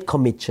the Great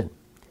Commission,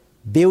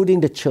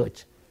 building the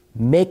church,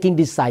 making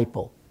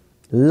disciples,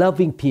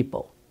 loving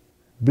people,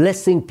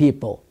 blessing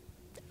people,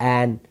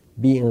 and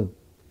being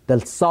the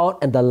salt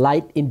and the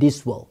light in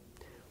this world.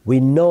 We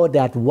know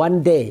that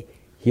one day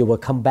He will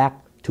come back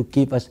to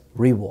give us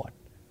reward.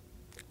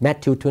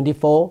 Matthew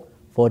 24,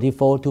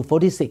 44 to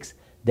 46.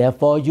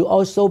 Therefore you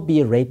also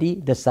be ready,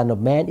 the Son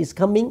of Man is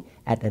coming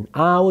at an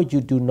hour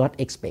you do not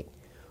expect.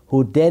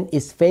 Who then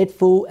is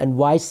faithful and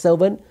wise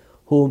servant,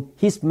 whom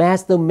his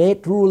master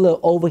made ruler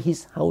over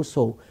his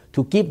household,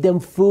 to give them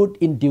food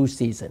in due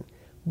season.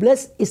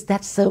 Blessed is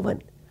that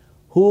servant,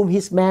 whom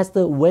his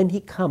master, when he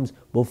comes,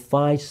 will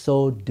find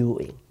so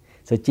doing.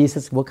 So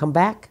Jesus will come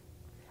back,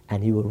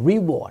 and He will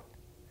reward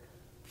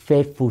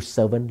faithful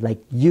servant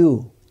like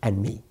you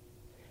and me.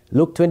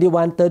 Luke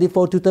 21,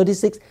 34 to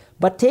 36.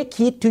 But take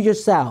heed to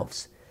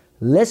yourselves,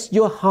 lest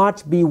your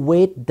hearts be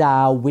weighed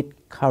down with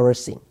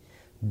carousing,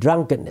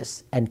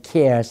 drunkenness, and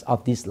cares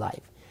of this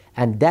life.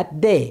 And that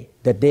day,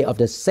 the day of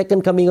the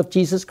second coming of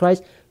Jesus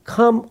Christ,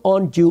 come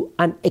on you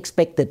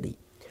unexpectedly.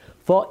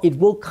 For it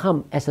will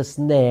come as a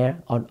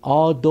snare on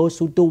all those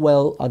who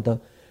dwell on the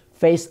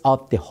face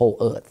of the whole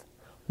earth.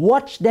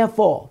 Watch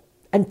therefore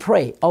and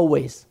pray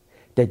always,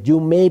 that you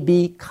may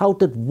be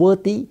counted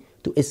worthy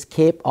to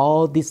escape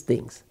all these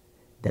things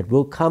that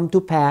will come to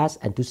pass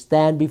and to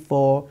stand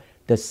before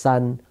the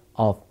Son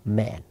of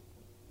Man.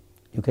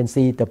 You can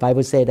see the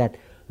Bible say that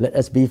let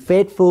us be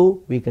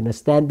faithful. We're going to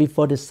stand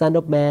before the Son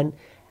of Man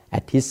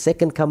at His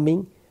second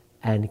coming,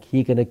 and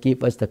He's going to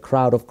give us the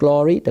crown of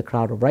glory, the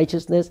crown of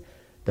righteousness,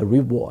 the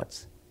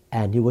rewards.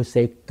 And He will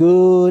say,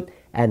 good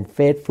and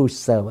faithful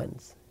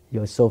servants.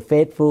 You're so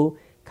faithful,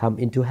 come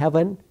into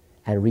heaven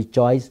and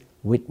rejoice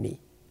with me.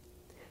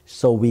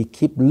 So we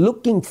keep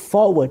looking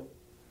forward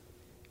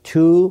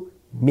to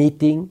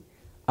meeting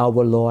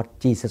our Lord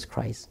Jesus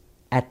Christ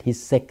at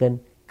His second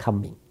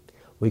coming.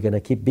 We're going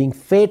to keep being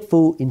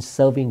faithful in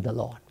serving the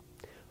Lord.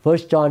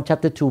 1 John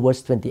chapter 2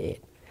 verse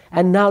 28.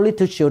 And now,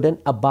 little children,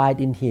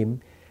 abide in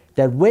Him,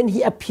 that when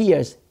He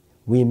appears,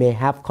 we may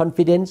have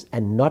confidence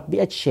and not be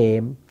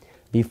ashamed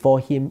before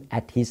Him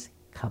at His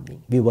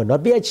coming. We will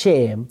not be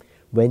ashamed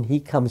when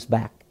He comes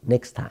back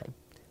next time.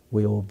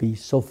 We will be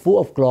so full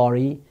of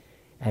glory,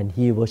 and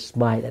He will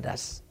smile at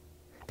us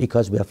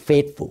because we are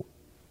faithful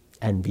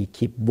and we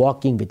keep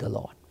walking with the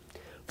Lord.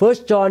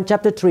 1 John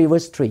chapter 3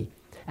 verse 3.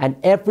 And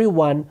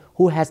everyone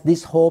who has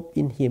this hope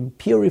in Him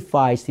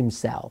purifies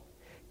himself,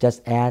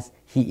 just as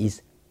He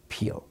is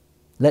pure.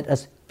 Let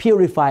us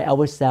purify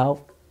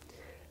ourselves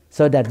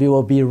so that we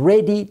will be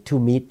ready to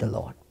meet the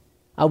Lord.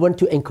 I want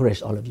to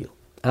encourage all of you,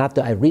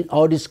 after I read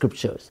all these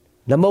scriptures.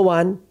 Number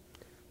one,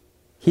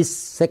 His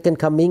second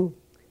coming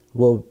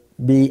will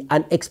be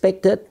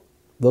unexpected,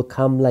 will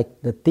come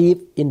like the thief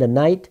in the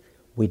night.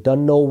 We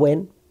don't know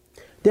when.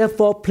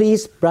 Therefore,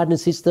 please, brother and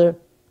sister,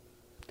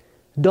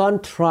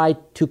 don't try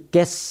to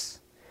guess.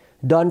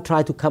 Don't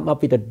try to come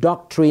up with a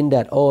doctrine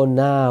that, oh,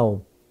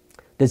 now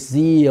the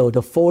seal,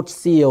 the fourth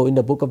seal in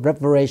the book of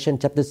Revelation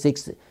chapter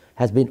 6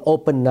 has been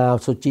opened now,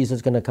 so Jesus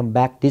is going to come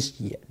back this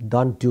year.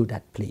 Don't do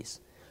that, please.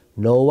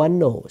 No one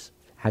knows.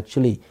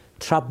 Actually,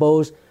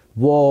 troubles,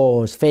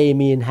 wars,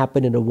 famine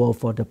happened in the world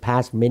for the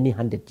past many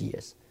hundred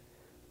years.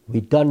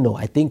 We don't know.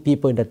 I think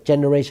people in the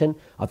generation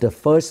of the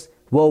First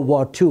World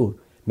War II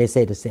may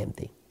say the same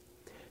thing.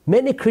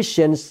 Many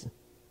Christians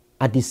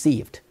are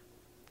deceived.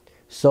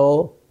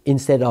 So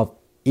instead of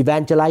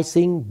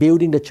evangelizing,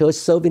 building the church,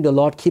 serving the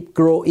Lord, keep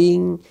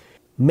growing,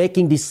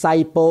 making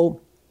disciples,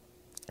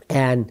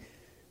 and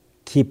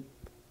keep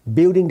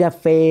building their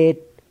faith,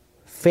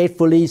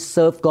 faithfully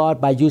serve God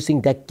by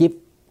using their gift,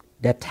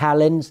 their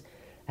talents,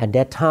 and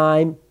their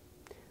time.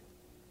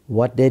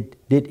 what they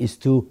did is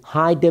to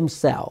hide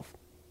themselves.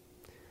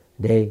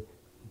 They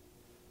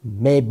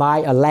may buy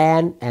a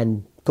land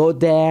and go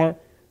there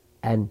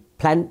and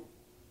plant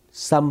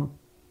some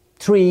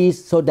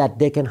trees so that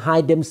they can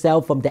hide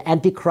themselves from the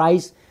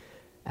Antichrist.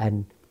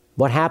 And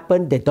what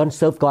happened? They don't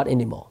serve God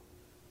anymore.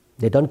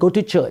 They don't go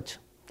to church.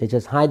 They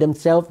just hide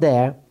themselves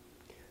there.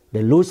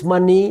 They lose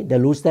money. They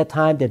lose their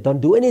time. They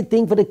don't do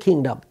anything for the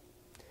kingdom.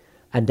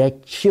 And their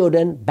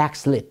children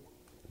backslid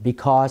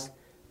because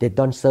they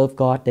don't serve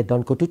God. They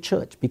don't go to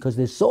church because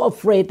they're so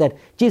afraid that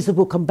Jesus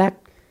will come back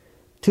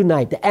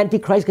tonight. The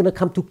Antichrist is going to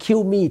come to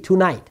kill me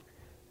tonight.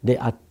 They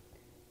are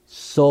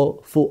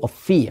so full of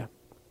fear.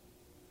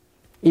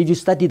 If you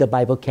study the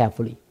Bible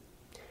carefully,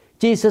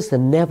 Jesus will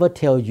never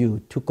tell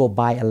you to go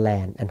buy a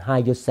land and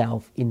hide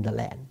yourself in the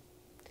land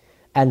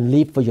and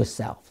live for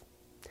yourself.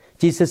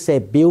 Jesus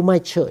said, build my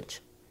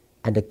church,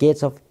 and the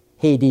gates of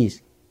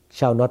Hades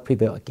shall not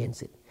prevail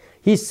against it.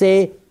 He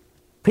said,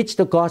 preach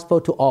the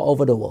gospel to all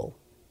over the world.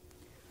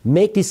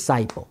 Make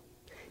disciples.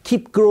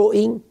 Keep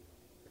growing,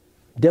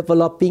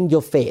 developing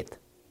your faith,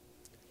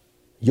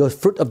 your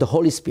fruit of the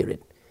Holy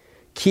Spirit.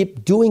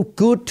 Keep doing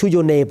good to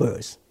your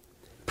neighbors,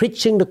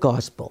 preaching the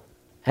gospel,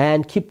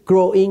 and keep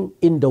growing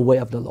in the way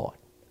of the Lord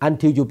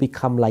until you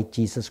become like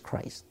Jesus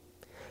Christ.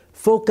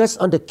 Focus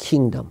on the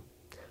kingdom.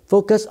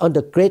 Focus on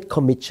the Great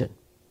Commission.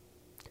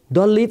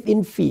 Don't live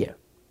in fear.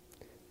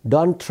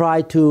 Don't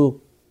try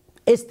to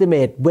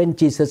estimate when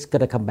Jesus is going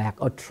to come back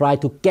or try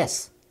to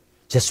guess.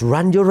 Just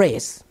run your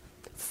race.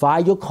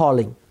 Find your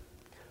calling.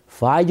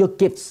 Find your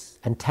gifts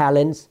and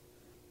talents.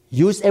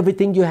 Use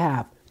everything you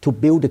have to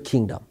build the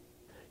kingdom.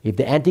 If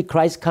the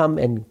Antichrist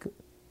comes and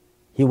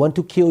he wants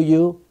to kill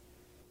you,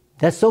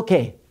 that's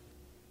okay.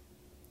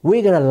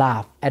 We're going to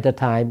laugh at the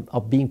time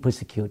of being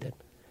persecuted.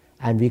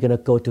 And we're going to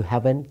go to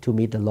heaven to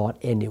meet the Lord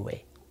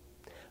anyway.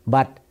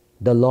 But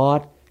the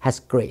Lord has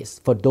grace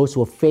for those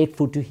who are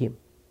faithful to Him.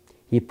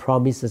 He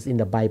promises in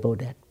the Bible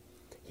that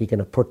He's going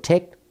to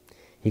protect,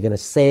 He's going to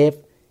save,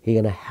 He's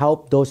going to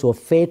help those who are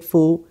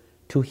faithful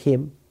to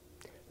Him,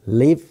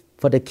 live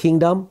for the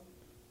kingdom,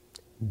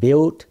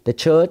 build the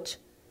church,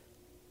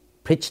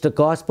 preach the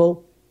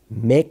gospel,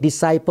 make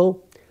disciples,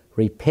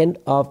 repent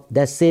of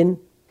their sin,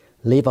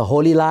 live a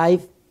holy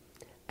life,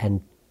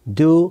 and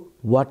do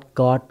what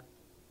God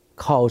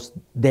calls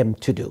them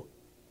to do.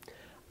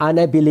 And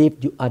I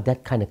believe you are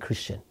that kind of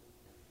Christian.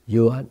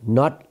 You are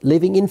not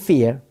living in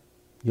fear.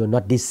 You're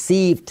not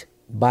deceived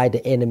by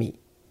the enemy.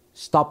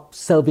 Stop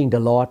serving the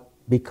Lord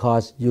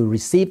because you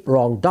received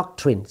wrong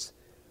doctrines.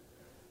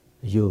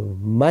 You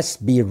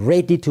must be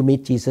ready to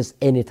meet Jesus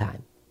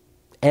anytime.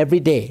 Every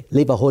day,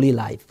 live a holy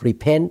life.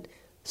 Repent,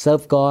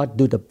 serve God,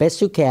 do the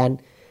best you can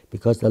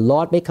because the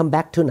Lord may come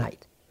back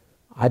tonight.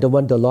 I don't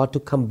want the Lord to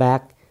come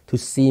back to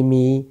see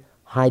me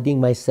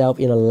hiding myself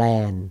in a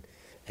land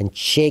and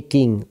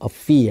shaking of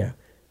fear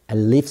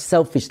and live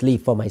selfishly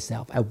for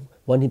myself. I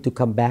want Him to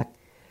come back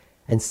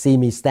and see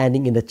me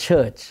standing in the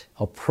church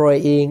or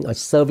praying or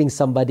serving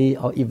somebody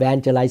or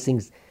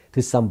evangelizing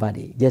to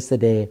somebody.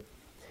 Yesterday,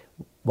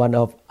 one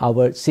of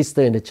our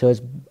sisters in the church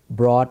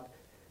brought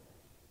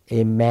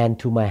a man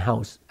to my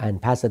house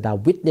and Pastor Da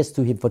witnessed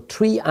to him for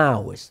 3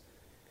 hours.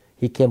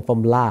 He came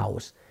from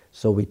Laos,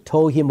 so we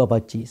told him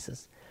about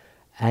Jesus.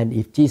 And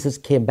if Jesus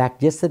came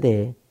back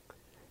yesterday,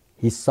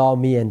 he saw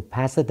me and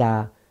Pastor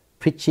Da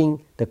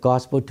preaching the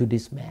gospel to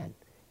this man,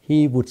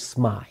 he would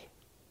smile.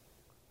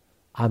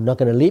 I'm not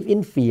going to live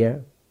in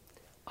fear.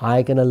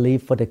 I'm going to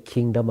live for the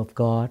kingdom of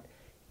God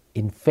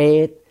in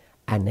faith,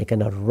 and I'm going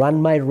to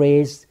run my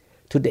race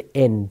to the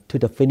end, to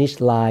the finish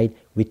line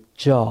with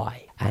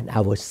joy. And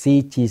I will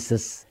see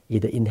Jesus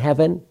either in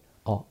heaven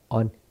or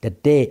on the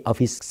day of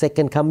His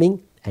second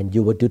coming, and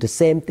you will do the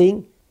same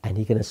thing, and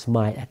He's going to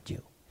smile at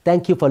you.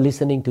 Thank you for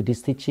listening to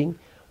this teaching.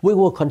 We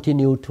will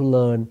continue to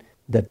learn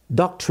the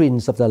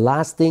doctrines of the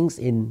last things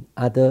in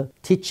other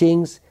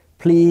teachings.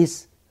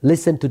 Please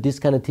listen to this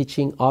kind of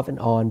teaching off and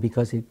on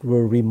because it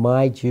will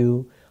remind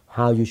you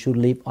how you should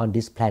live on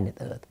this planet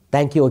Earth.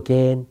 Thank you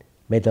again.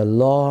 May the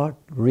Lord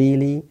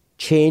really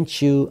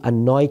change you,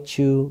 anoint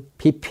you,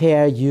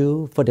 prepare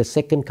you for the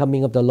second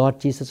coming of the Lord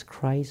Jesus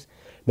Christ.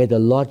 May the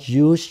Lord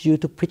use you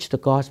to preach the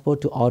gospel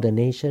to all the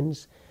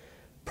nations,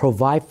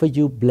 provide for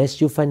you, bless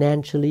you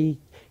financially,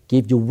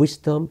 give you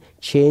wisdom,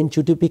 change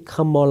you to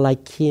become more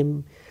like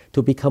Him,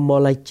 to become more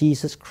like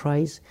Jesus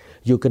Christ.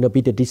 You're going to be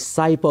the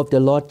disciple of the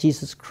Lord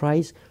Jesus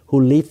Christ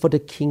who live for the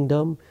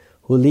kingdom,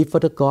 who live for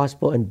the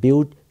gospel and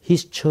build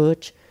His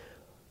church.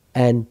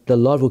 And the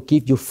Lord will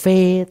give you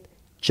faith,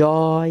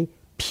 joy,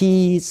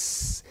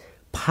 peace,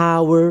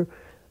 power,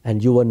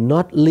 and you will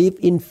not live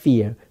in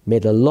fear. May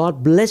the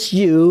Lord bless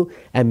you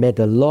and may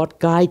the Lord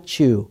guide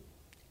you.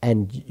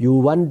 And you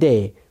one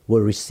day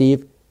will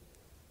receive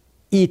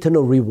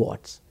eternal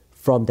rewards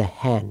from the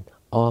hand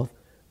of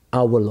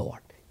our Lord.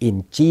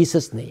 In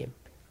Jesus' name,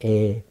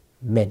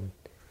 amen.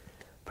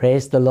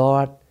 Praise the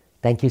Lord.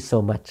 Thank you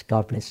so much.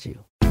 God bless you.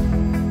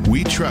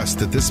 We trust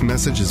that this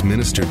message is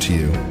ministered to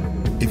you.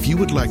 If you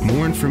would like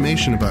more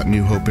information about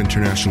New Hope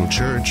International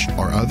Church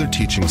or other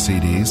teaching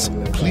CDs,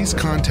 please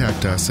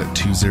contact us at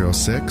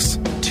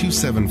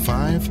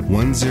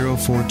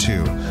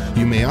 206-275-1042.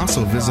 You may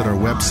also visit our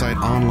website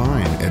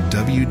online at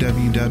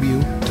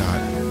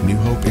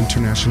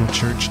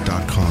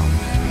www.newhopeinternationalchurch.com.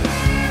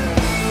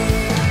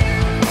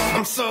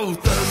 I'm so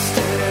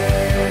thirsty.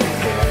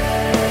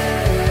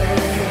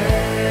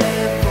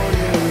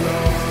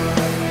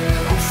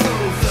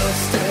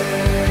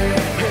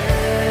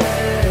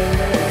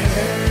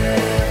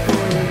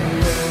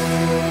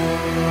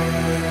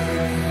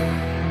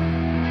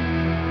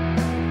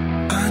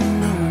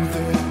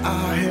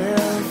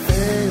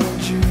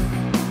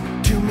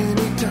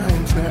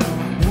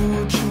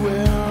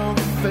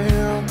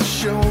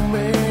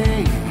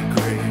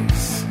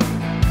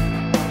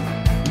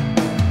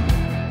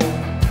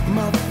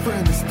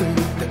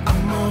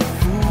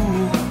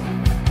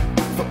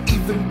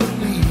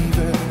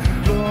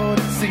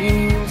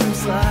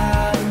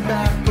 Slide.